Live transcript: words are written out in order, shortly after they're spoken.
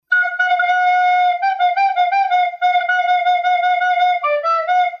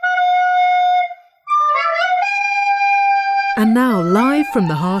And now, live from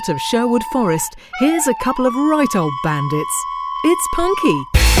the heart of Sherwood Forest, here's a couple of right old bandits. It's Punky.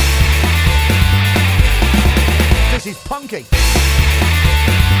 This is Punky.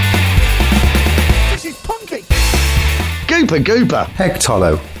 This is Punky. Gooper, Gooper. Heck,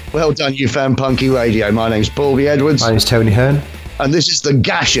 Tolo. Well done, you found Punky Radio. My name's Paul B. Edwards. My name's Tony Hearn. And this is The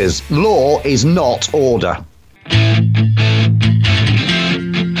Gashers. Law is not order.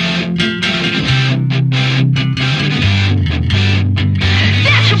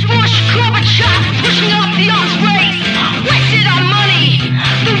 Pushing up the arms race, wasted our money,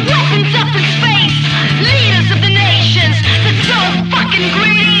 the weapons up in space, leaders of the nations, they're so fucking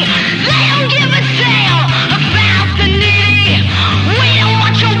greedy, they don't give a damn about the needy. We don't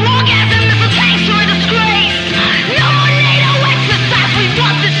want your orgasm, this is thanks to a disgrace. No more NATO exercise, we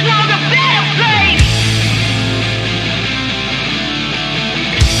want this world a better place.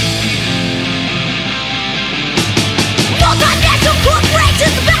 Multinational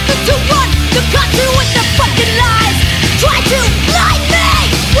corporations about to run the country with their fucking lies. Try to blind me.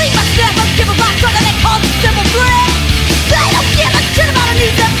 We must never give up our something they call the civil threat. They don't give a shit about our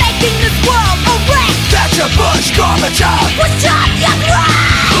needs of making this world a wreck. Thatcher, Bush, Gorbachev, Push up your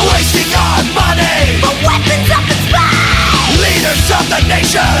ground, wasting our money. for weapons up in space. Leaders of the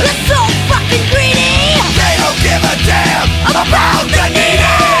nation, They're so fucking greedy. they don't give a damn about the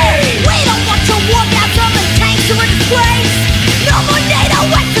needy. We don't want your orgasm and tanks are a disgrace. No more NATO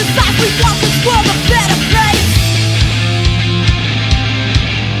exercise. We want this world a better place.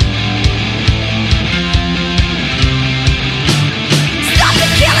 Stop the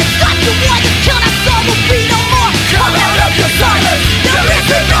killing, stop the war. The killing us all will be no more. Come out of your silence, there is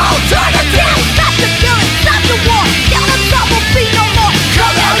an alternative. Stop the killing, stop the war. Killing us all will be no more.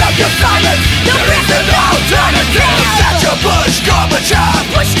 Come out of your silence, there is an alternative. Thatcher, Bush, Gorbachev,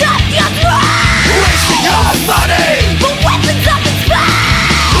 Pushed up your throat. wasting our money. For weapons up in space.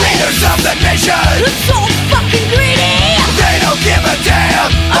 Leaders of the nation, They're so fucking greedy. they don't give a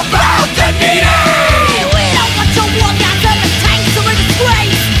damn about the needy. We don't want your orgasm and tanks are a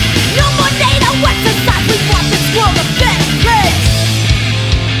disgrace. No more NATO exercise. We want this world a better place.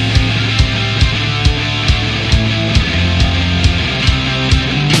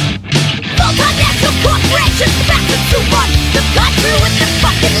 Multinational corporations about to run the country with their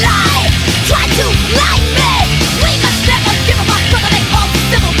fucking lie. Try to blind me. We must never give up our something they call the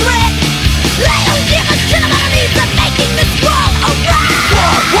civil threat. They don't give a shit about our needs of making this world a wreck.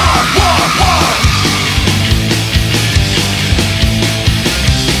 War, war, war, war.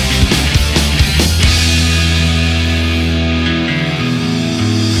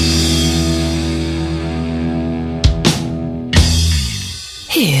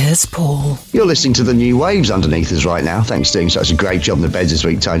 Here's Paul. You're listening to the new waves underneath us right now. Thanks for doing such a great job in the beds this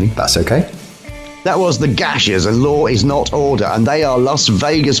week, Tony. That's okay. That was The Gashers, and Law is not order. And they are Las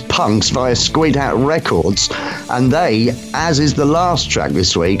Vegas punks via Squid Hat Records. And they, as is the last track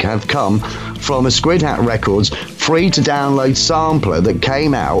this week, have come from a Squid Hat Records free-to-download sampler that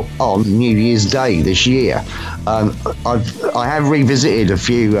came out on New Year's Day this year. I have revisited a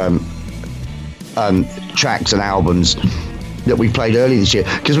few tracks and albums that we played earlier this year,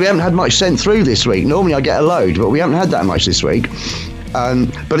 because we haven't had much sent through this week. Normally I get a load, but we haven't had that much this week.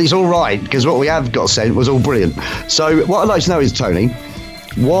 But it's all right, because what we have got sent was all brilliant. So what I'd like to know is, Tony,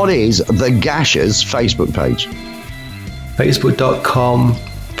 what is The Gashers Facebook page?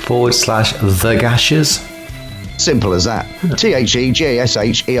 Facebook.com/The Gashers. Simple as that.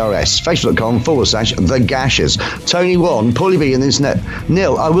 TheGashers. Facebook.com/The Gashers. Tony 1, Paulie B in this net.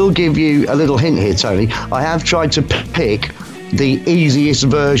 Nil, I will give you a little hint here, Tony. I have tried to pick the easiest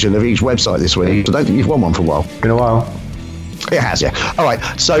version of each website this week. I don't think you've won one for a while. Been a while. It has, yeah. All right.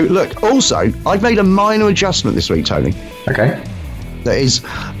 So, look, also, I've made a minor adjustment this week, Tony. Okay. That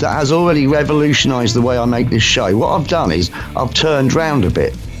has already revolutionised the way I make this show. What I've done is I've turned round a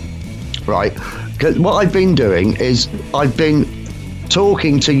bit, right? 'Cause what I've been doing is I've been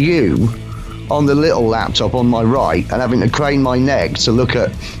talking to you on the little laptop on my right and having to crane my neck to look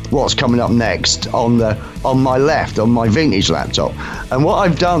at what's coming up next on my left, on my vintage laptop. And what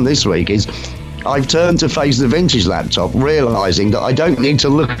I've done this week is I've turned to face the vintage laptop, realising that I don't need to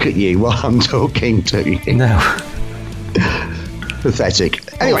look at you while I'm talking to you. No. Pathetic.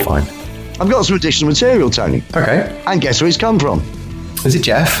 Anyway, fine. I've got some additional material, Tony. Okay. And guess where it's come from? Is it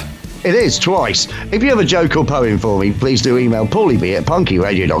Jeff? It is, twice. If you have a joke or poem for me, please do email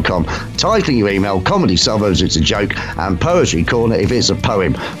paulieb@punkyradio.com, titling your email Comedy Suburbs if it's a joke, and Poetry Corner if it's a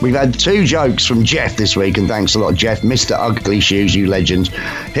poem. We've had 2 jokes from Jeff this week, and thanks a lot, Jeff. Mr. Ugly Shoes, you legend.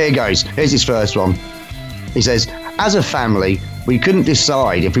 Here goes. Here's his first one. He says, as a family, we couldn't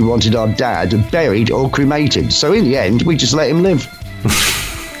decide if we wanted our dad buried or cremated. So in the end, we just let him live.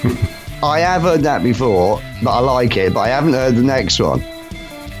 I have heard that before, but I like it, but I haven't heard the next one.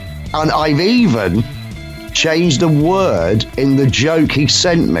 And I've even changed a word in the joke he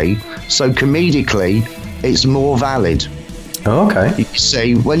sent me, so comedically, it's more valid. Oh, okay. You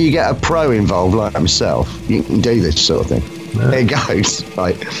see, when you get a pro involved like himself, you can do this sort of thing. Yeah. Here it goes.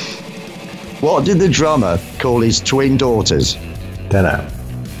 Right. What did the drummer call his twin daughters? Dunno.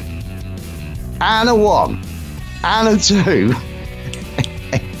 Anna 1, Anna 2.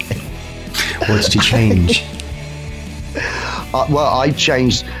 What did you change? Well, I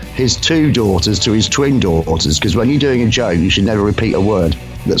changed his 2 daughters to his twin daughters, because when you're doing a joke, you should never repeat a word.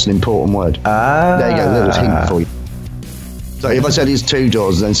 That's an important word. There you go, a little hint for you. So if I said his 2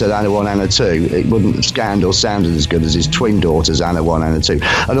 daughters and then said Anna 1, Anna 2, it wouldn't stand or sounded as good as his twin daughters, Anna 1, Anna 2.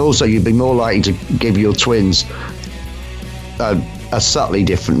 And also, you'd be more likely to give your twins a subtly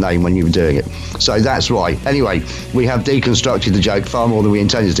different name when you were doing it. So that's right. Anyway, we have deconstructed the joke far more than we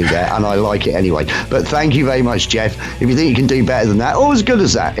intended to do there, and I like it anyway. But thank you very much, Jeff. If you think you can do better than that, or as good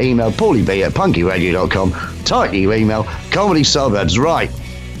as that, email paulieb@punkyradio.com. Type your email, Comedy Suburbs. Right.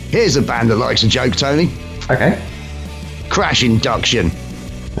 Here's a band that likes a joke, Tony. Okay. Crash Induction.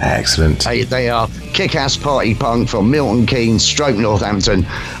 Excellent. They are kick-ass party punk from Milton Keynes, stroke Northampton,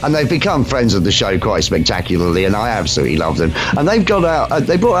 and they've become friends of the show quite spectacularly, and I absolutely love them. And they've got out,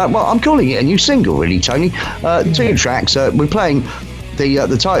 they brought out, well, I'm calling it a new single, really, Tony. 2 tracks. We're playing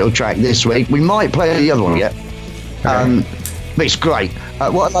the title track this week. We might play the other one yet. Okay. But it's great.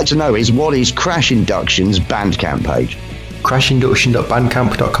 What I'd like to know is, what is Crash Induction's Bandcamp page?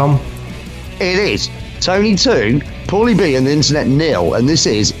 Crashinduction.bandcamp.com. It is Tony 2, Paulie B and the Internet nil, and this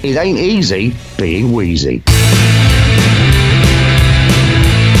is It Ain't Easy Being Wheezy.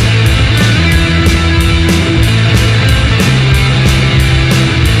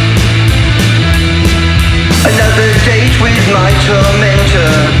 Another date with my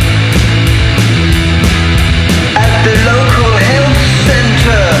tormentor at the local health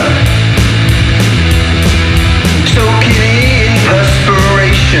center, soaking in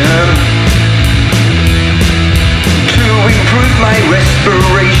perspiration to improve my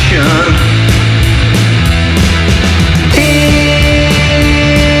respiration.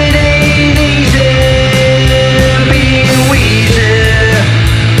 It ain't easy being wheezy.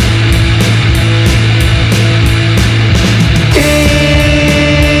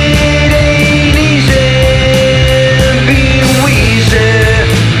 It ain't easy being wheezy.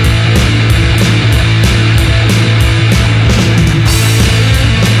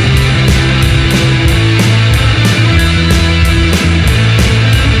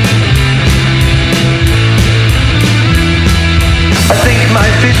 I think my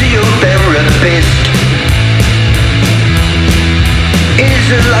physiotherapist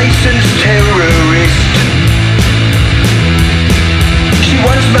is a licensed terrorist. She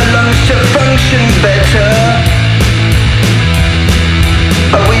wants my lungs to function better.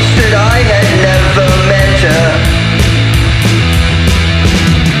 I wish that I had never met her.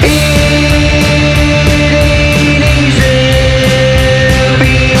 It ain't easy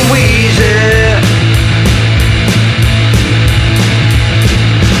being wheezy.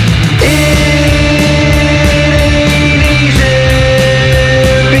 It ain't easy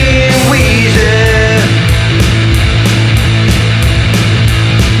being wheezy.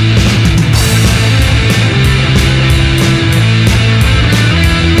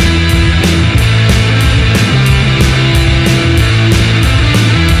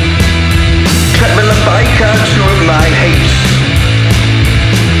 Treadmill and bike are two of my hates,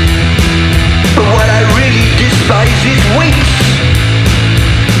 but what I really despise is weights.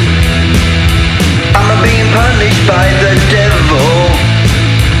 I'm being punished by the devil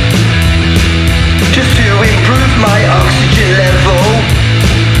just to improve my oxygen level.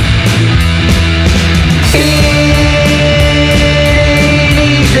 It ain't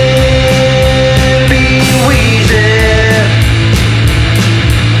easy being wheezy.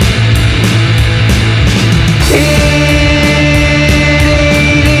 It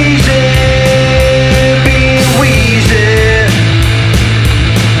ain't easy being wheezy.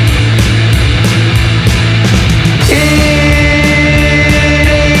 It ain't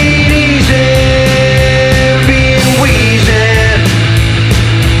easy being wheezy.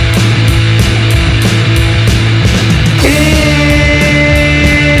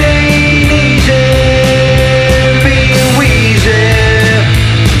 It ain't easy being wheezy.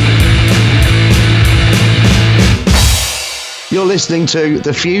 You're listening to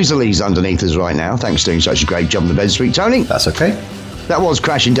the Fusilies underneath us right now. Thanks for doing such a great job on the bed street, Tony. That's okay. That was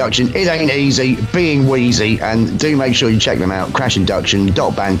Crash Induction. It ain't easy being wheezy, and do make sure you check them out.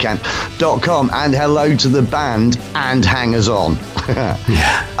 crashinduction.bandcamp.com, and hello to the band and hangers on.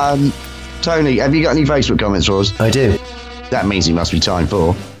 Tony, have you got any Facebook comments for us? I do. That means it must be time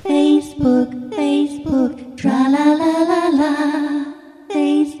for Facebook, tra la la la la.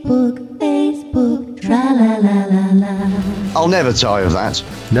 Facebook, tra la la la la. I'll never tire of that.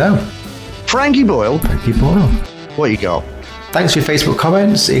 No. Frankie Boyle, Frankie Boyle. what you got? Thanks for your Facebook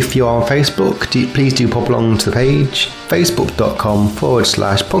comments. If you are on Facebook, please do pop along to the page,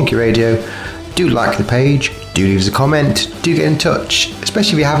 facebook.com/Punky Radio. Do like the page, do leave us a comment, do get in touch,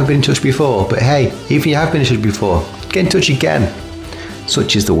 especially if you haven't been in touch before. But hey, even if you have been in touch before, get in touch again.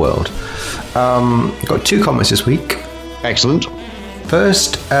 Such is the world. Got 2 comments this week. Excellent.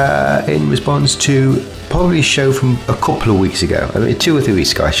 First, in response to probably a show from a couple of weeks ago, 2 or 3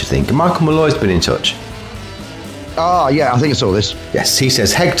 weeks ago, I should think. Michael Malloy's been in touch. Ah, yeah, I think I saw this. Yes, he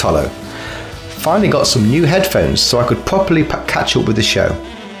says, Heg Tolo. Finally got some new headphones so I could properly catch up with the show.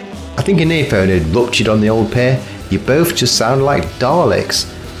 I think an earphone had ruptured on the old pair. You both just sound like Daleks.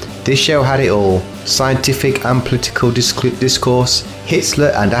 This show had it all. Scientific and political discourse,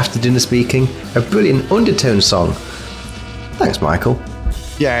 Hitler and after dinner speaking, a brilliant undertone song. Thanks, Michael.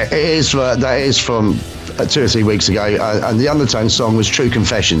 Yeah, that is from 2 or 3 weeks ago, and the undertone song was True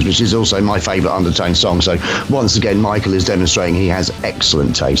Confessions, which is also my favourite undertone song. So once again, Michael is demonstrating he has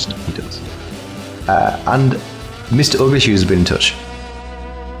excellent taste. He does. And Mr. Ugly Shoes has been in touch.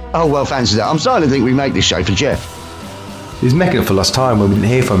 Oh, well, fancy that. I'm starting to think we make this show for Jeff. He's making up for lost time when we didn't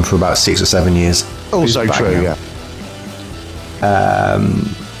hear from him for about 6 or 7 years. Also true, yeah.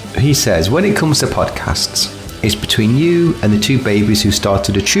 He says, when it comes to podcasts, it's between you and the 2 babies who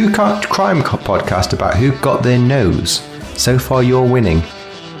started a true crime podcast about who got their nose. So far, you're winning.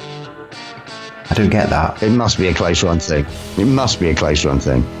 I don't get that. It must be a close run thing.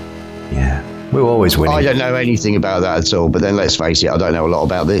 Yeah, we're always winning. I don't know anything about that at all, but then let's face it, I don't know a lot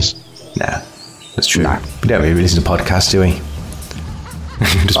about this. Nah, that's true. No. We don't really listen to podcasts, do we?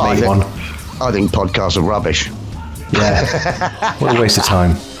 Just make one. I think podcasts are rubbish. Yeah. What a waste of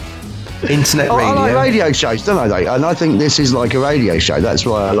time. Internet radio. I like radio shows, don't I? And I think this is like a radio show. That's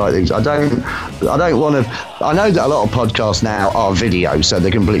why I like these. I don't want to. I know that a lot of podcasts now are video, so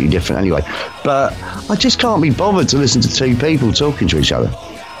they're completely different anyway. But I just can't be bothered to listen to 2 people talking to each other,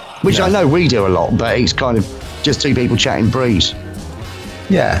 which I know we do a lot. But it's kind of just 2 people chatting breeze.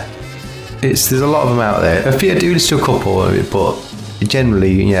 Yeah, there's a lot of them out there. I do listen to a couple, but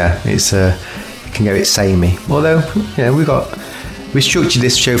generally, yeah, it can get a bit samey. Although, we structured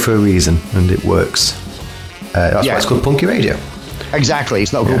this show for a reason, and it works. That's why it's called Punky Radio. Exactly.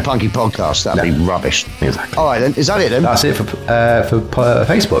 It's not called Punky Podcast. That'd be rubbish. Exactly. All right, then. Is that it, then? That's it for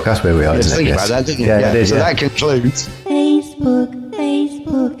Facebook. That's where we are, isn't it? Think about that, didn't you? Yeah, it is, so that concludes. Facebook,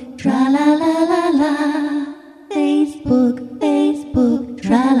 tra la la la la. Facebook,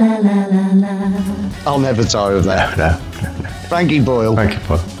 tra la la la la. I'll never tire of that. No. Frankie Boyle. Thank you,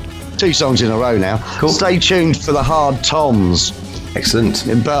 Paul. 2 songs in a row now. Cool. Stay tuned for the Hard Toms. Excellent.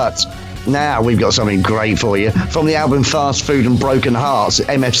 But now we've got something great for you. From the album Fast Food and Broken Hearts,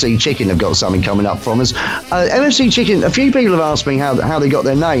 MFC Chicken have got something coming up from us. MFC Chicken, a few people have asked me how they got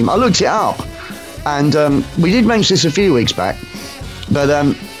their name. I looked it up, and we did mention this a few weeks back, but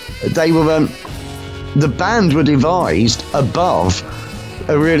they were... the band were devised above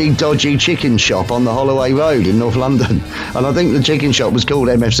a really dodgy chicken shop on the Holloway Road in North London, and I think the chicken shop was called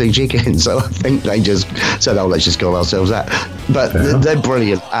MFC Chicken, so I think they just said, oh, let's just call ourselves that. But they're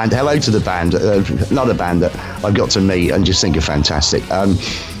brilliant, and hello to the band, another band that I've got to meet and just think are fantastic.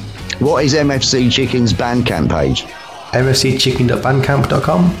 What is MFC Chicken's Bandcamp page?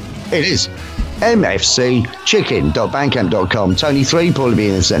 mfcchicken.bandcamp.com. It is mfcchicken.bandcamp.com. Tony 3 probably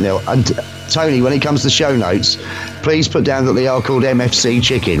being in Sentinel. And Tony, when it comes to show notes, please put down that they are called MFC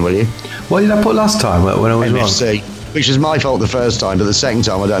Chicken, will you? What did I put last time when I was MFC, wrong? which was my fault the first time, but the second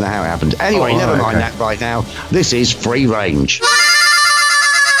time I don't know how it happened. Anyway, never mind that right now. This is Free Range.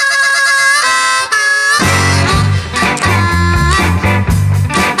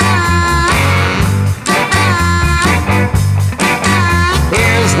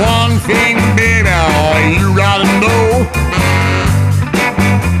 There's one thing, baby, you gotta know.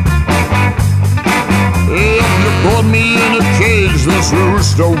 If you put me in a cage, this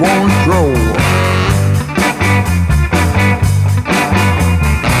rooster won't crow.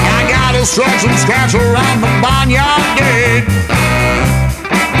 I got instructions scratched around the barnyard gate.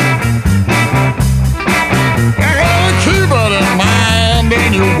 You gotta keep it in mind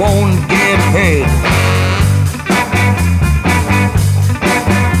and you won't get paid.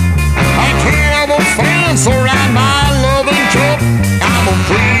 I can't have a fence around my loving cup. I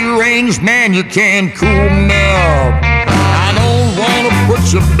Free-range man, you can't cool me up. I don't wanna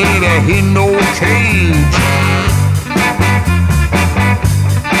put you, baby, in no cage.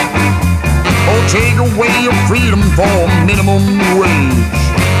 Or take away your freedom for minimum wage.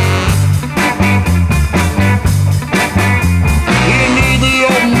 You need the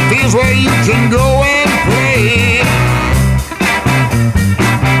open fields where you can go and play.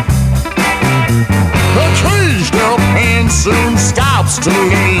 The caged up hand soon stops to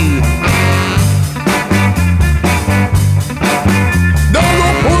lay. Don't go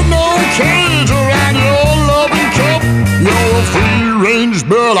put no cage around your loving cup. You're a free-range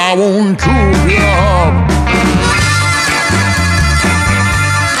bird, I won't cool you up.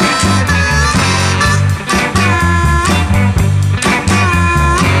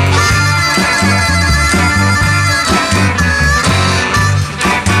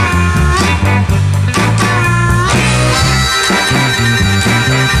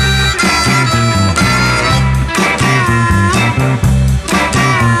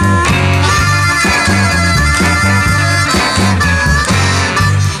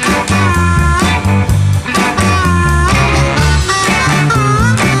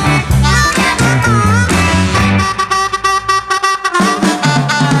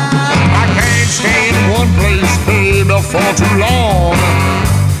 For too long.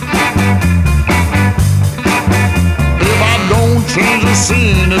 If I don't change the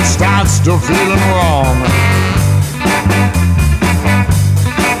scene, it starts to feeling wrong.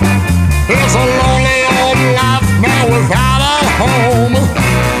 It's a lonely old life now without a home.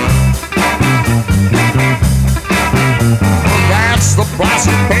 That's the price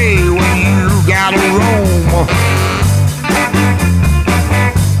you pay when you gotta roam.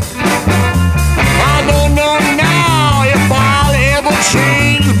 I don't know now if I'll ever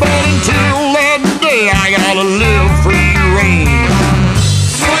change, but until that day I gotta live free range.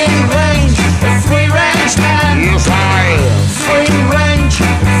 Free range man. Yes I am. Free range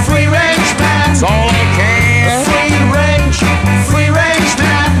man. That's all I can. Free range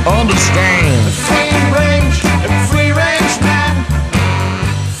man. Understand. Free range man. Free range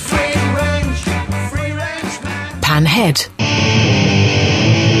man. Panhead.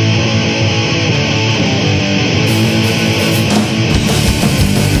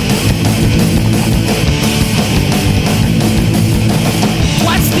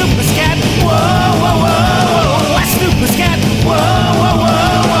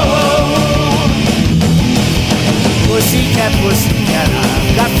 Pussycat,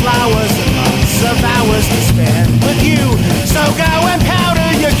 I've got flowers and lots of hours to spend with you. So go and powder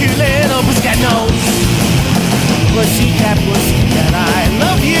your cute little pussycat nose. Pussycat, I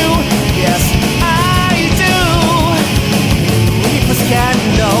love you. Yes, I do. Your pussycat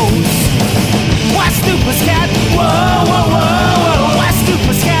knows. What's new, pussycat? Whoa, whoa, whoa, whoa. What's new,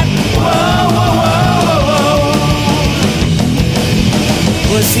 pussycat? Whoa, whoa, whoa, whoa, whoa.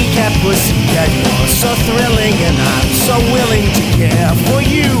 Pussycat, you're so thrilling and I'm so willing to care for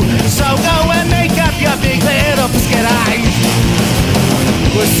you. So go and make up your big little pussycat eyes.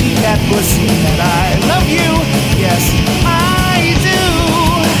 Pussycat, I love you. Yes, I do.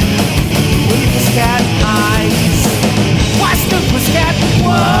 With pussycat eyes. What's the pussycat? Whoa,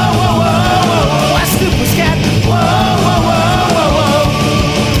 whoa, whoa, whoa. What's the pussycat? Whoa, whoa, whoa, whoa, whoa.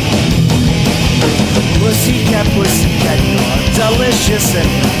 Pussycat, you're delicious and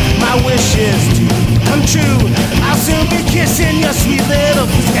my wish is to come true. I'll soon be kissing your sweet little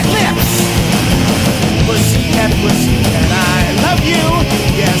pussycat lips. Pussycat, I love you.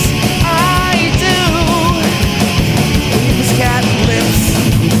 Yes, I do. With your pussycat lips,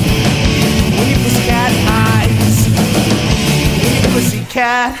 with your pussycat eyes, with your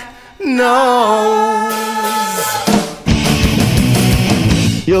pussycat nose.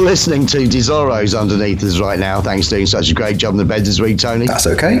 You're listening to Desoros underneath us right now. Thanks for doing such a great job in the bed this week, Tony. That's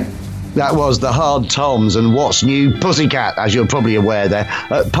okay. That was the Hard Toms and What's New Pussycat, as you're probably aware there.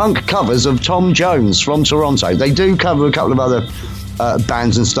 Punk covers of Tom Jones from Toronto. They do cover a couple of other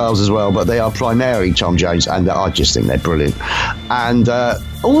bands and styles as well, but they are primarily Tom Jones, and I just think they're brilliant. And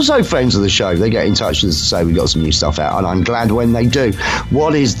also friends of the show, they get in touch with us to say we've got some new stuff out, and I'm glad when they do.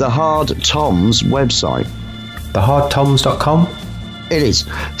 What is the Hard Toms website? thehardtoms.com. It is.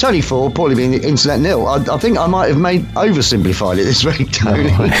 Tony Ford, poorly being the internet nil. I think I might have oversimplified it this week,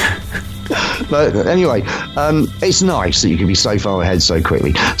 Tony. But anyway, it's nice that you can be so far ahead so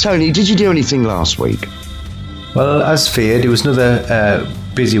quickly. Tony, did you do anything last week? Well, as feared, it was another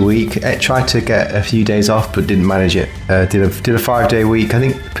busy week. I tried to get a few days off, but didn't manage it. Did a 5-day week. I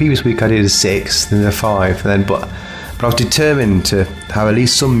think the previous week I did a 6, then a 5, and then but I was determined to have at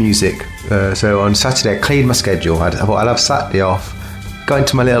least some music. So on Saturday I cleared my schedule. I thought I'll have Saturday off, got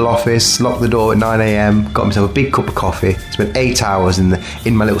into my little office, locked the door at 9 a.m, got myself a big cup of coffee, spent 8 hours in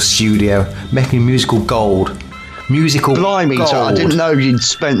my little studio, making musical gold. Musical Blimey, gold. I didn't know you'd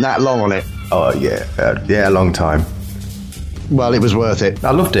spent that long on it. Oh, yeah, a long time. Well, it was worth it.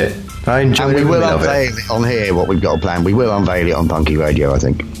 I loved it. I enjoyed And we every will minute of unveil it on here, what we've got planned. We will unveil it on Punky Radio, I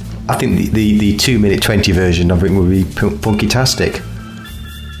think. I think the 2-minute 20 version of it would be funky-tastic.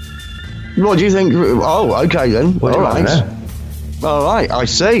 What do you think? Oh, okay then. What do you want to know? All right, I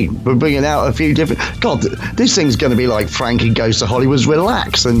see. We're bringing out a few different... God, this thing's going to be like Frankie Goes to Hollywood's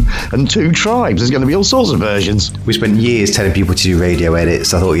Relax and Two Tribes. There's going to be all sorts of versions. We spent years telling people to do radio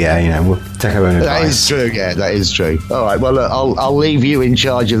edits. I thought, we'll take our own advice. That is true, yeah, that is true. All right, well, look, I'll leave you in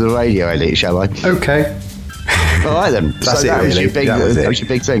charge of the radio edit, shall I? Okay. All right, then. That's so it, that was really. your big, That was it. that was your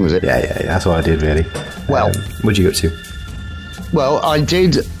big thing, was it? Yeah, that's what I did, really. Well... what'd you get up to? Well, I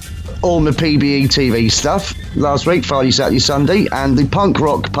did all my PBE TV stuff last week, Friday, Saturday, Sunday, and the punk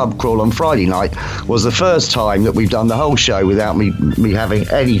rock pub crawl on Friday night was the first time that we've done the whole show without me having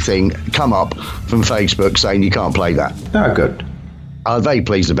anything come up from Facebook saying you can't play that. Oh, good. I'm very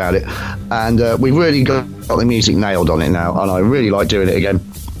pleased about it, and we've really got the music nailed on it now, and I really like doing it again.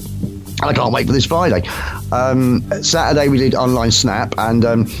 And I can't wait for this Friday. Saturday we did Online Snap,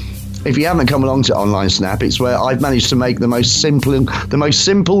 and if you haven't come along to Online Snap, it's where I've managed to make the most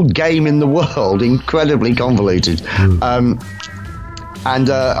simple game in the world incredibly convoluted. I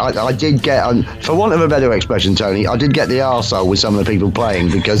did get, for want of a better expression, Tony, I did get the arsehole with some of the people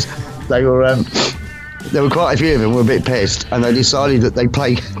playing, because they were there were quite a few of them were a bit pissed, and they decided that they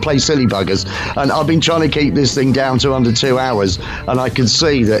play silly buggers. And I've been trying to keep this thing down to under 2 hours, and I could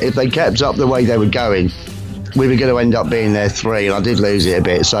see that if they kept up the way they were going, we were going to end up being there 3, and I did lose it a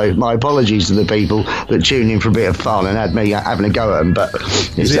bit. So my apologies to the people that tuned in for a bit of fun and had me having a go at them, but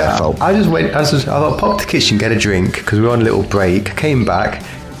it's their fault. I thought, pop to the kitchen, get a drink, because we were on a little break. Came back,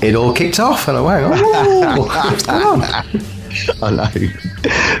 it all kicked off, and I went, what's going on? I know,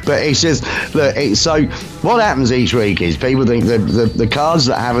 but it's just look. So what happens each week is people think the cards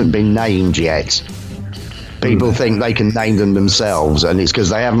that haven't been named yet, people think they can name them themselves, and it's because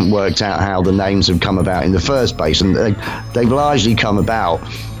they haven't worked out how the names have come about in the first place, and they've largely come about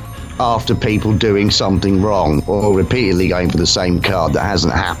after people doing something wrong or repeatedly going for the same card that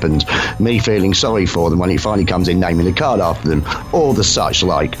hasn't happened, me feeling sorry for them when it finally comes in naming the card after them, or the such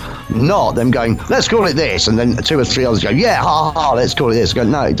like. Not them going, let's call it this, and then 2 or 3 others go, yeah, ha ha, let's call it this. Go,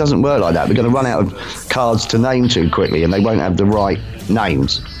 no, it doesn't work like that. We're going to run out of cards to name too quickly, and they won't have the right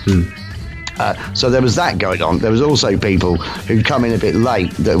names. So there was that going on. There was also people who'd come in a bit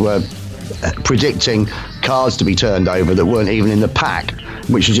late that were predicting cards to be turned over that weren't even in the pack,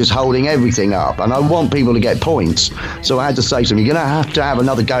 which is just holding everything up. And I want people to get points, so I had to say to them, you're going to have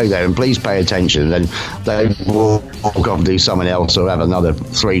another go there, and please pay attention. And then they walk off and do something else or have another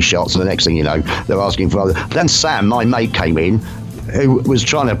 3 shots, and the next thing you know, they're asking for other. Then Sam, my mate, came in, who was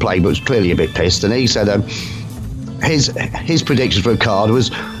trying to play but was clearly a bit pissed, and he said his prediction for a card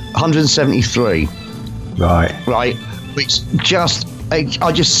was 173. Right, which just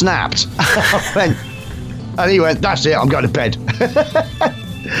I just snapped. And he went, that's it, I'm going to bed.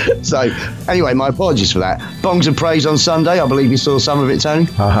 So anyway, my apologies for that. Bongs of Praise on Sunday. I believe you saw some of it, Tony.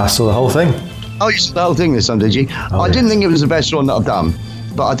 I saw the whole thing. Oh, you saw the whole thing this Sunday, did you? I didn't think it was the best one that I've done,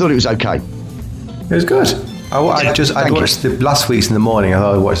 but I thought it was okay. It was good. I watched the last week's in the morning. I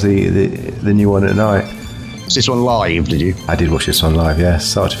thought I'd watch the new one at night. Is this one live, did you? I did watch this one live, yeah,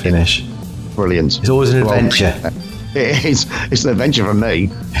 start to finish. Brilliant. It's always an adventure. It is. It's an adventure for me.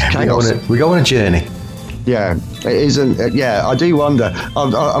 We go on a journey. Yeah, it isn't. Yeah, I do wonder.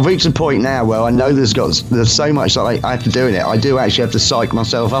 I've reached a point now where I know there's so much that I have to do in it. I do actually have to psych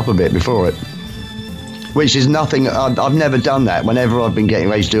myself up a bit before it, which is nothing. I've never done that. Whenever I've been getting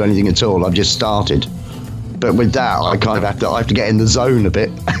ready to do anything at all, I've just started. But with that, I kind of have to get in the zone a bit.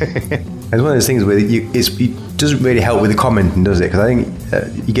 It's one of those things where it doesn't really help with the commenting, does it? Because I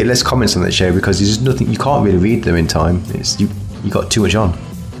think you get less comments on that show because there's just nothing. You can't really read them in time. You got too much on.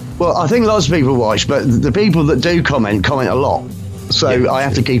 Well, I think lots of people watch, but the people that do comment a lot. So yeah, I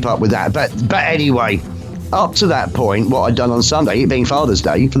have to keep up with that. But anyway, up to that point, what I'd done on Sunday, it being Father's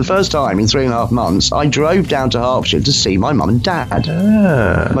Day, for the first time in 3.5 months, I drove down to Hertfordshire to see my mum and dad.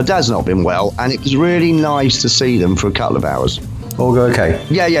 My dad's not been well, and it was really nice to see them for a couple of hours. All go okay?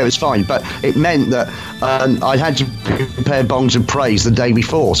 Yeah, it was fine, but it meant that I had to prepare Bongs of Praise the day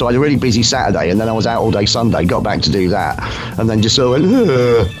before, so I had a really busy Saturday, and then I was out all day Sunday, got back to do that, and then just sort of went,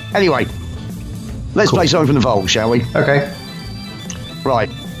 ugh. Anyway, let's play something from the vault, shall we? Okay. Right.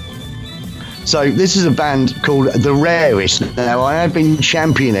 So this is a band called The Rarest. Now, I have been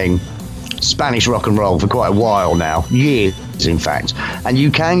championing Spanish rock and roll for quite a while now, years in fact. And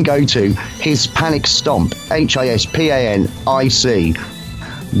you can go to Hispanic Stomp,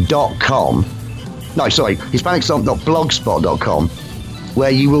 HISPANIC.com. No, sorry, HispanicStomp.blogspot.com,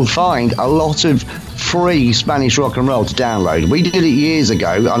 where you will find a lot of free Spanish rock and roll to download. We did it years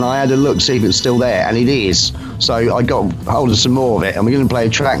ago, and I had a look to see if it's still there, and it is. So I got hold of some more of it, and we're going to play a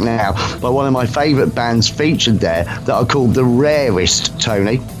track now by one of my favourite bands featured there that are called The Rarest,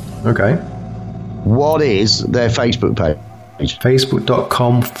 Tony. Okay. What is their Facebook page?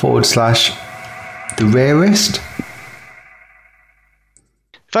 Facebook.com/The Rarest.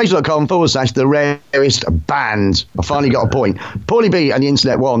 Facebook.com/The Rarest Band. I finally got a point. Paulie B and the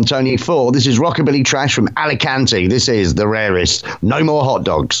Internet 1, Tony 4. This is Rockabilly Trash from Alicante. This is The Rarest. No more hot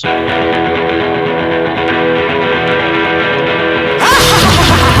dogs.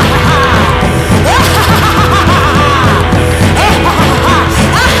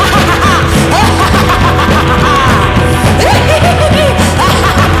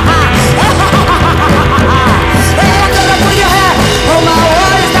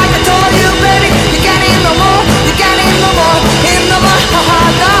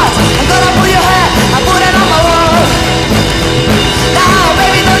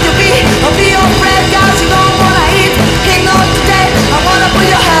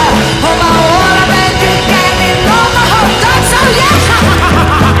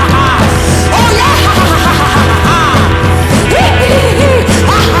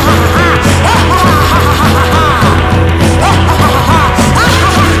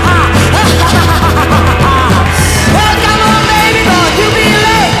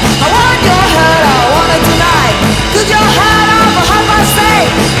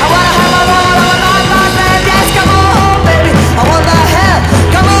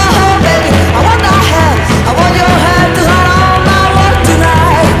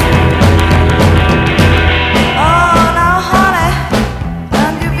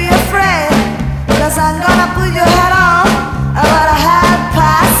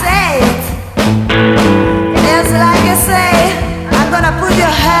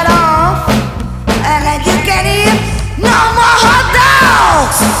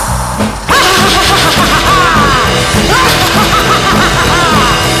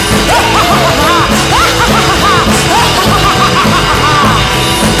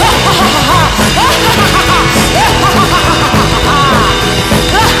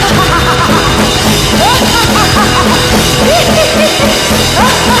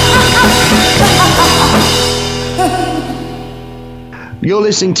 You're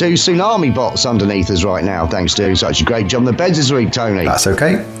listening to Tsunami Bots underneath us right now, thanks to such a great job on the beds this week, Tony. That's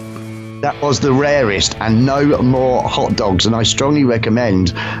okay. That was The Rarest and No More Hot Dogs, and I strongly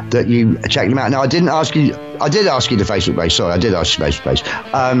recommend that you check them out. Now, I did ask you the Facebook page. Sorry, I did ask you the Facebook page.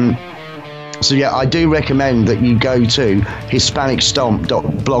 So yeah, I do recommend that you go to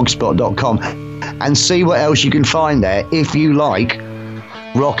hispanicstomp.blogspot.com and see what else you can find there if you like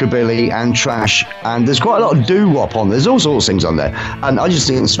rockabilly and trash, and there's quite a lot of doo-wop on there. There's all sorts of things on there, and I just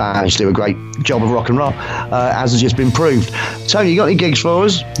think the Spanish do a great job of rock and roll, as has just been proved. Tony, you got any gigs for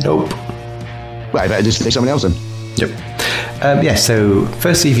us? Nope. Well, you better just think somebody else then. Yep. So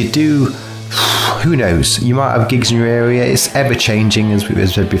firstly, if you do, who knows, you might have gigs in your area. It's ever changing, as we've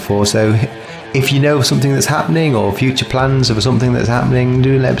said before, so if you know of something that's happening or future plans of something that's happening,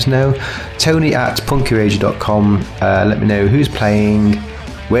 do let us know. Tony@punkyradio.com. Let me know who's playing,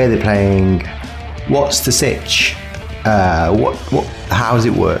 where they're playing, what's the sitch, how does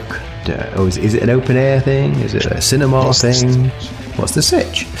it work? Is it an open air thing? Is it a cinema thing? What's the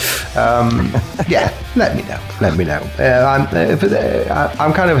sitch? Yeah, let me know.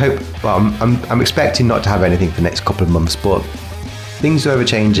 I'm kind of I'm expecting not to have anything for the next couple of months, but things are ever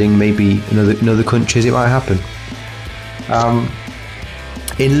changing. Maybe in other countries it might happen.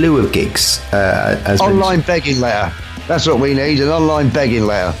 In lieu of gigs, as online begging letter. That's what we need, an online begging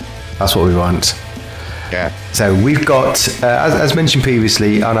letter. That's what we want. Yeah. So we've got, as mentioned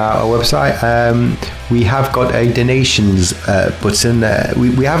previously on our website, we have got a donations button.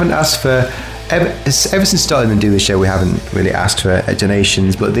 We haven't asked for, ever since starting to do the show, we haven't really asked for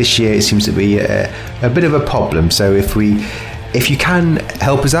donations, but this year it seems to be a bit of a problem. So if you can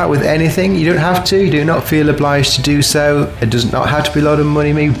help us out with anything, you don't have to. You do not feel obliged to do so. It does not have to be a lot of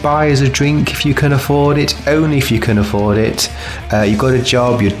money. Maybe buy us a drink if you can afford it. Only if you can afford it. You've got a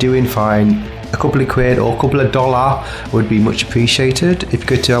job. You're doing fine. A couple of quid or a couple of $1 would be much appreciated. If you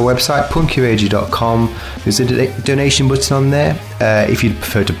go to our website, punkyradio.com, there's a donation button on there. If you'd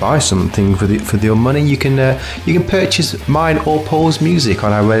prefer to buy something for your money, you can purchase mine or Paul's music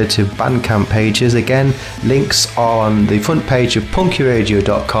on our relative Bandcamp pages. Again, links are on the front page of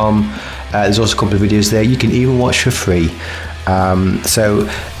punkyradio.com. There's also a couple of videos there you can even watch for free. So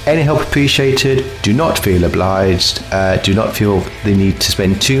any help appreciated. Do not feel obliged. Do not feel the need to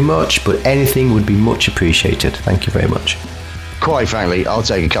spend too much, but anything would be much appreciated. Thank you very much. Quite frankly, I'll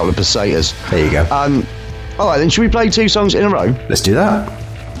take a couple of pesetas. There you go. All right, then, should we play 2 songs in a row? Let's do that.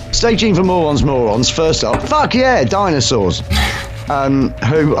 Stay tuned for Morons. First up, fuck yeah, Dinosaurs.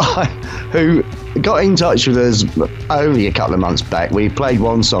 Who got in touch with us only a couple of months back. We played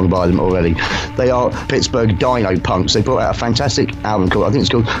one song by them already. They are Pittsburgh Dino Punks. They brought out a fantastic album called, I think it's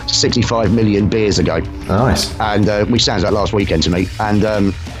called 65 Million Beers Ago. Nice. And we sounded that last weekend to me. And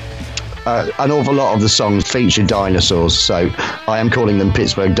an awful lot of the songs feature dinosaurs, so I am calling them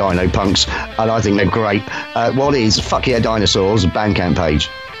Pittsburgh Dino Punks, and I think they're great. What is Fuck Yeah Dinosaurs Bandcamp page?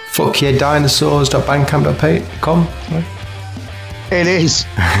 fuckyeahdinosaurs.bandcamp.com. It is.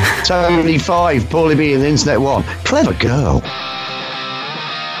 Tony 5, Paulie B and the Internet 1. Clever girl.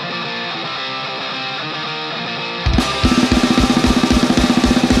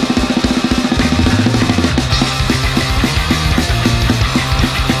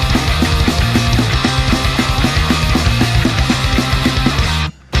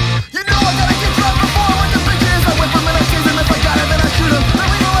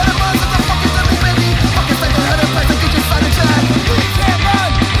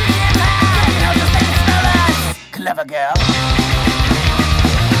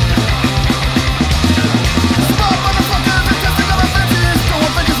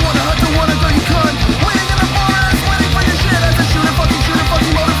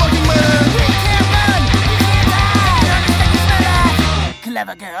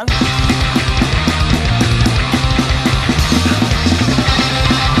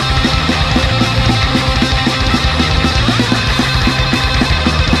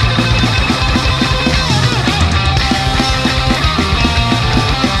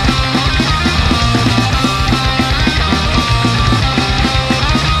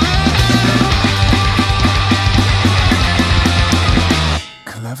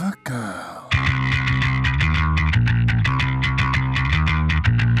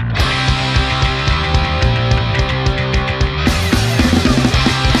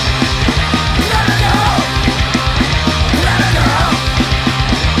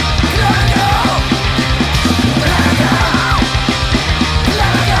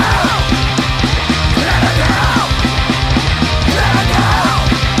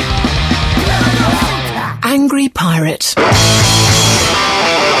 Angry Pirate.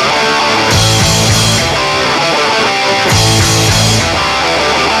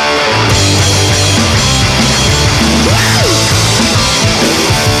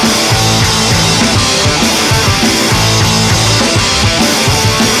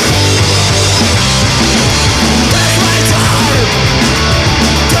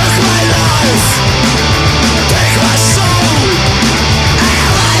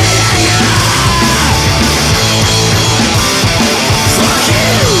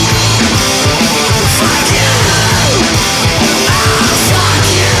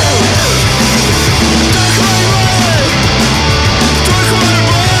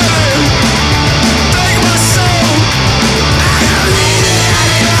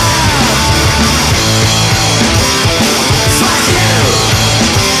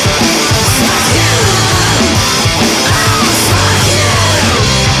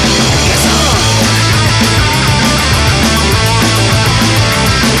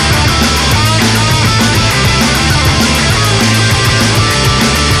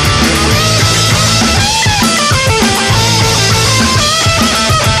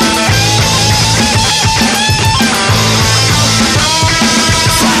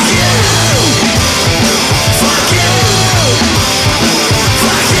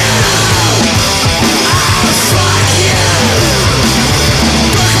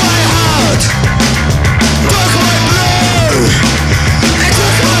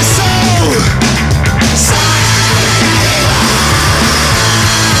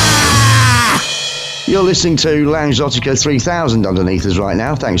 You're listening to Lounge Zotica 3000 underneath us right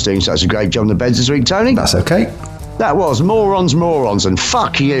now. Thanks for doing such a great job on the beds this week, Tony. That's okay. That was Morons, and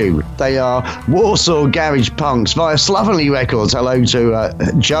fuck you. They are Warsaw Garage Punks via Slovenly Records. Hello to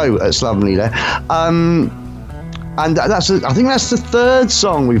Joe at Slovenly there. And I think that's the third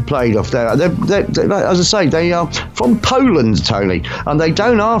song we've played off there. They're, as I say, they are from Poland, Tony, and they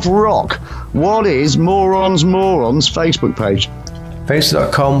don't half rock. What is Morons Facebook page?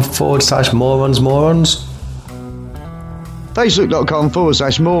 Facebook.com/morons.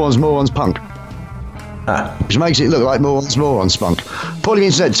 Facebook.com/morons punk. Which makes it look like morons spunk. Paulie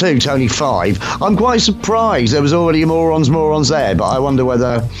Internet 2, Tony 5. I'm quite surprised there was already a morons there, but I wonder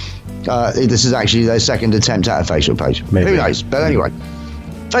whether this is actually their second attempt at a Facebook page. Maybe. Who knows? But anyway,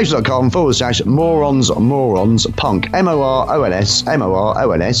 facebook.com/morons punk, MORONS PUNK.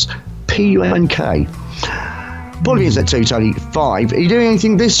 Paulie Internet 2, Tony 5. Are you doing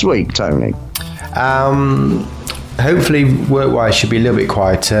anything this week, Tony? Hopefully work-wise should be a little bit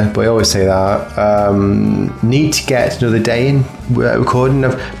quieter, but I always say that. Need to get another day in recording.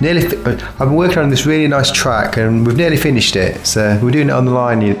 I've been working on this really nice track and we've nearly finished it, so we're doing it on the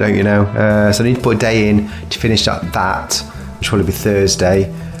line, don't you know? So I need to put a day in to finish that, which will probably be Thursday,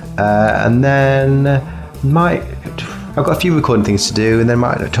 and then I've got a few recording things to do, and then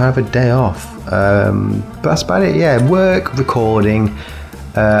might try to have a day off, but that's about it. Yeah, work, recording,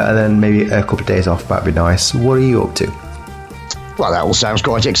 and then maybe a couple of days off might be nice. What are you up to? Well, that all sounds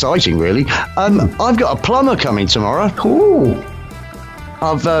quite exciting, really. I've got a plumber coming tomorrow. Ooh. I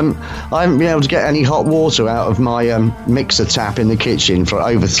haven't been able to get any hot water out of my mixer tap in the kitchen for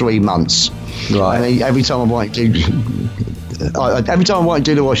over 3 months. Right. And every time I want to do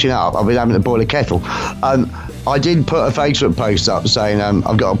the washing up, I've been having to boil a kettle. I did put a Facebook post up saying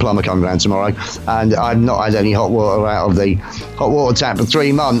I've got a plumber coming around tomorrow, and I've not had any hot water out of the hot water tap for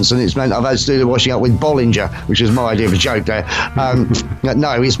 3 months, and it's meant I've had to do the washing up with Bollinger, which is my idea of a joke there.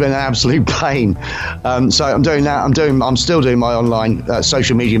 No, it's been an absolute pain. So I'm doing that. I'm still doing my online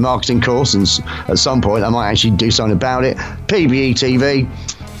social media marketing course, and at some point I might actually do something about it. PBE TV,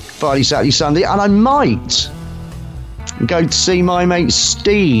 Friday, Saturday, Sunday, and I might go to see my mate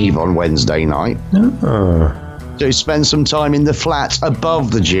Steve on Wednesday night. To spend some time in the flat above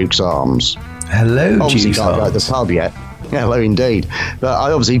the Duke's Arms. Hello, obviously Duke's can't go Arms. to the pub yet. Hello, indeed. But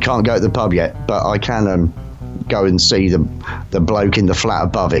I obviously can't go to the pub yet. But I can go and see the bloke in the flat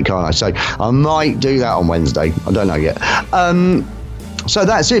above it, can't I? So I might do that on Wednesday. I don't know yet. So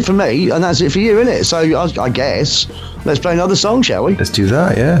that's it for me, and that's it for you, isn't it? So I guess let's play another song, shall we? Let's do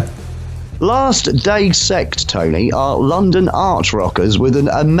that, yeah. Last Day Sect, Tony, are London art rockers with an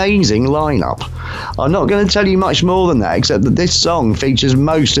amazing lineup. I'm not going to tell you much more than that, except that this song features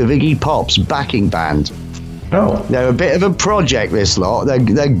most of Iggy Pop's backing band. Oh. They're a bit of a project, this lot.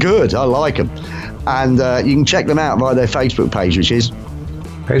 They're good. I like them. And you can check them out via their Facebook page, which is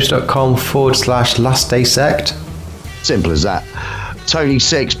Facebook.com/Last Day Sect. Simple as that. Tony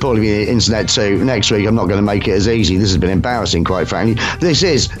 6, Paulie Internet 2. Next week, I'm not going to make it as easy. This has been embarrassing, quite frankly. This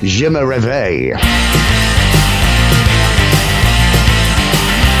is Je me réveille.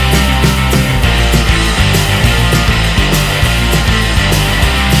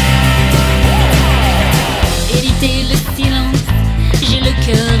 Éviter le silence, j'ai le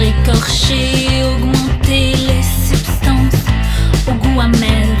cœur écorché, augmenter les substances, au goût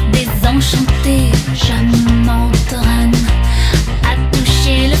amer, désenchanté, je m'entraîne à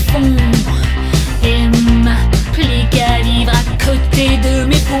toucher le fond et m'appeler calibre à côté de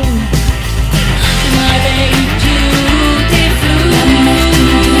mes poumons. Je me réveille, tout est flou,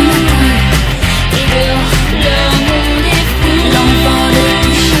 et dehors le monde est fou, l'enfant de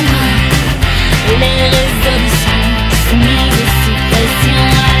chagrin, les résolutions sont mises sous pression,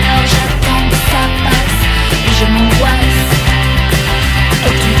 alors j'attends que ça passe et je m'angoisse,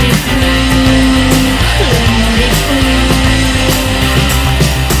 et tout est flou, le monde est fou.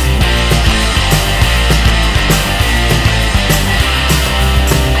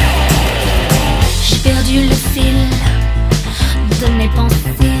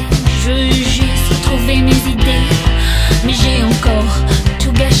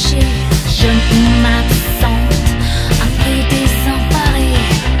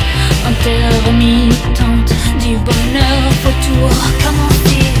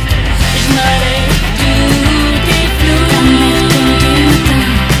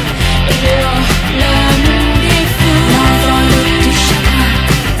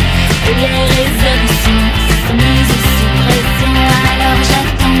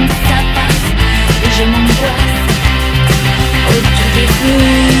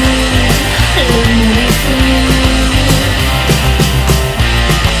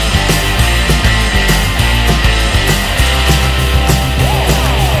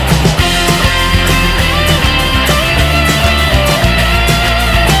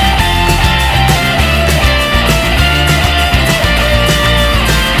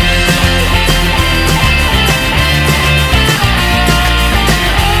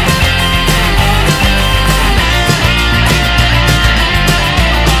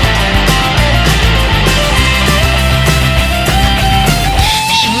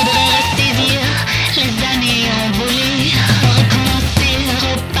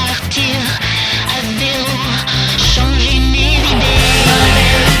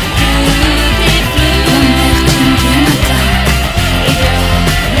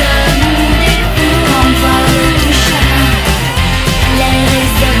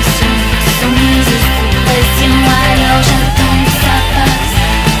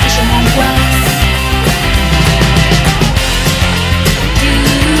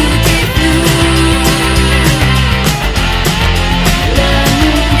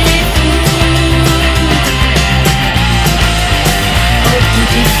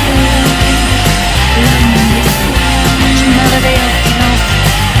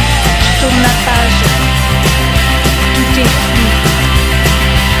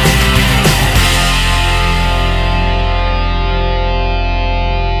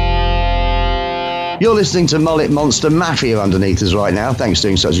 You're listening to Mullet Monster Mafia underneath us right now. Thanks for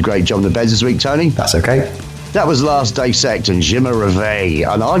doing such a great job in the beds this week, Tony. That's okay. That was Last Dissect and Je me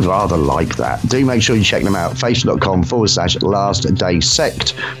réveille, and I'd rather like that. Do make sure you check them out. Facebook.com/Last Dissect,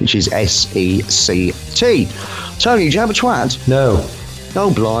 which is SECT. Tony, do you have a twat? No.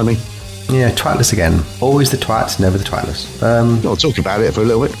 Oh, blimey. Yeah, twatless again. Always the twat, never the twatless. I'll talk about it for a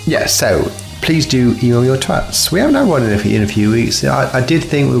little bit. Yeah, so please do email your twats. We haven't had one in a few weeks. I did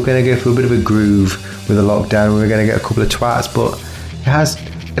think we were going to go through a bit of a groove with the lockdown. We were going to get a couple of twats, but it has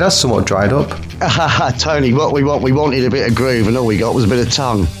somewhat dried up. Tony, what we wanted a bit of groove, and all we got was a bit of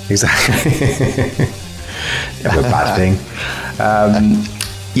tongue. Exactly. Never a bad thing.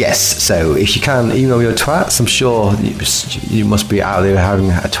 Yes, so if you can email your twats, I'm sure you must be out there having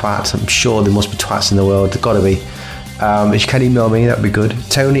a twat. I'm sure there must be twats in the world. There's got to be. If you can email me, that'd be good.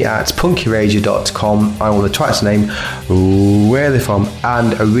 Tony@punkyradio.com. I want the twat's name, where they're from,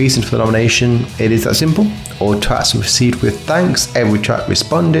 and a reason for the nomination. It is that simple. All twats received with thanks. Every twat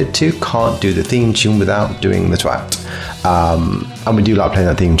responded to. Can't do the theme tune without doing the twat. And we do like playing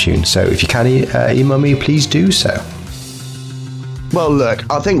that theme tune. So if you can email me, please do so. Well, look,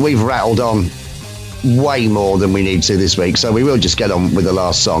 I think we've rattled on way more than we need to this week, so we will just get on with the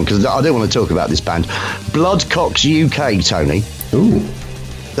last song, because I do want to talk about this band. Bloodcocks UK, Tony. Ooh.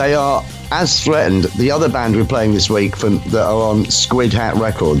 They are, as threatened, the other band we're playing this week that are on Squid Hat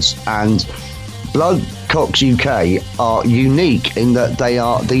Records, and Bloodcocks UK are unique in that they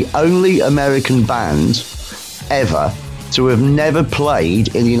are the only American band ever to have never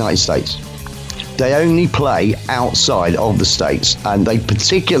played in the United States. They only play outside of the States, and they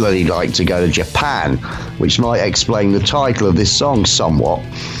particularly like to go to Japan, which might explain the title of this song somewhat.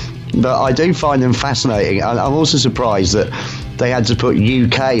 But I do find them fascinating, and I'm also surprised that they had to put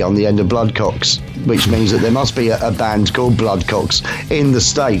UK on the end of Bloodcocks, which means that there must be a band called Bloodcocks in the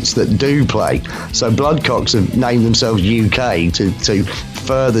States that do play. So Bloodcocks have named themselves UK to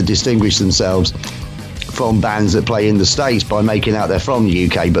further distinguish themselves from bands that play in the States by making out they're from the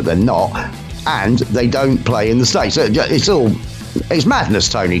UK, but they're not. And they don't play in the States. It's madness,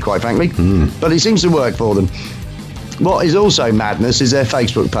 Tony, quite frankly. But it seems to work for them. What is also madness is their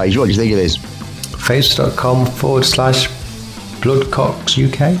Facebook page. What do you think it is? Facebook.com/Bloodcocks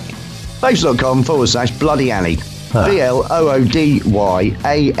UK. Facebook.com/Bloody Annie.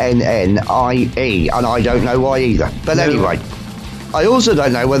 BLOODYANNIE. And I don't know why either. But anyway, I also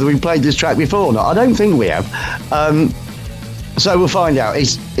don't know whether we played this track before or not. I don't think we have. So we'll find out.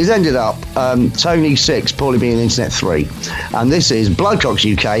 It's ended up Tony 6, Paulie B and Internet 3. And this is Bloodcocks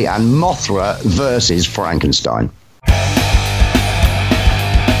UK and Mothra versus Frankenstein. Frankenstein.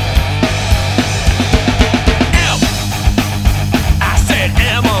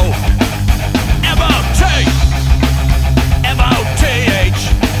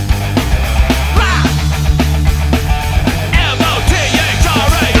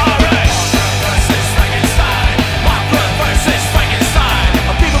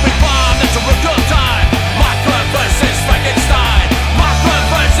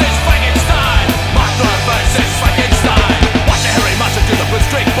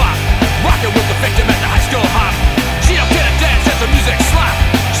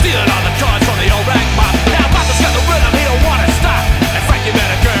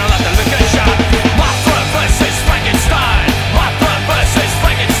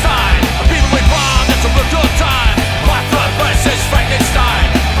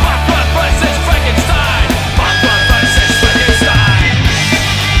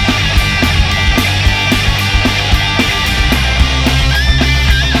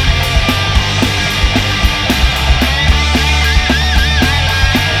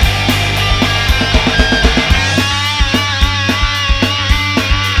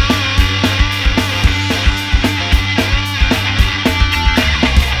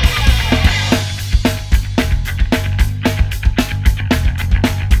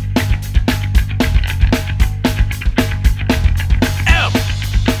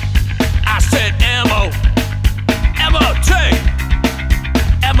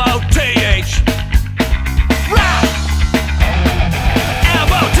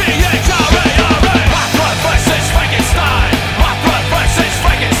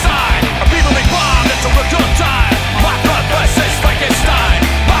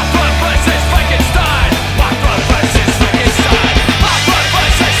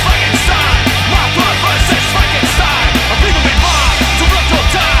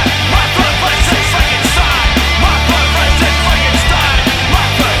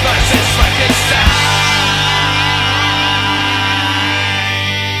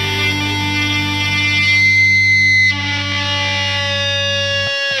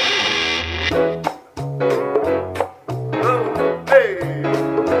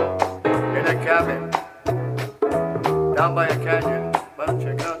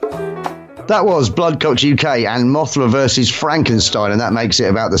 That was Bloodcock UK and Mothra versus Frankenstein, and that makes it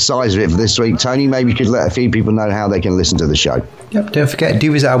about the size of it for this week. Tony, maybe you could let a few people know how they can listen to the show. Yep, don't forget,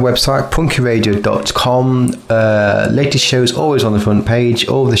 do visit our website, punkyradio.com. Latest shows always on the front page,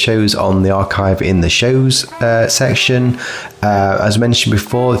 all the shows on the archive in the shows section. As mentioned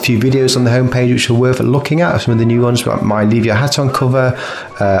before, a few videos on the homepage which are worth looking at. Some of the new ones, like my Leave Your Hat On cover,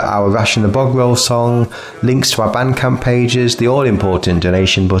 our Ration the Bog Roll song, links to our Bandcamp pages, the all-important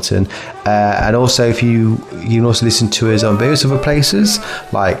donation button, and also if you can also listen to us on various other places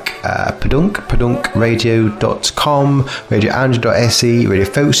like padunkradio.com, radioandrew.se,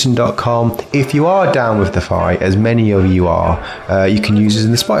 radiofolkson.com. If you are down with the Fi, as many of you are, you can use us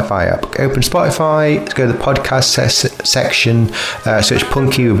in the Spotify app. Open Spotify, go to the podcast section, search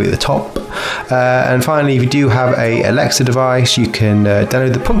Punky, will be at the top. And finally, if you do have a Alexa device, you can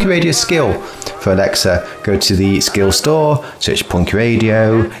download the Punky Radio skill for Alexa. Go to the skill store, search Punky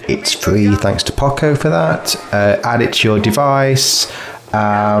Radio. It's free, thanks to Poco for that. Add it to your device,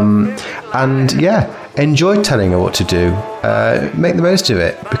 and yeah, enjoy telling her what to do. Make the most of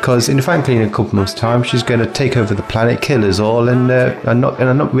it, because frankly, in a couple months' time, she's going to take over the planet, kill us all, and I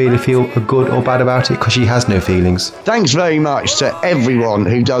not really feel good or bad about it, because she has no feelings. Thanks very much to everyone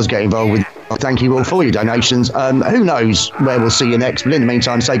who does get involved with. Thank you all for your donations. Who knows where we'll see you next, but in the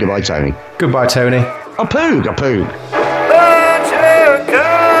meantime, say goodbye, Tony. Goodbye, Tony. A poog, a poog.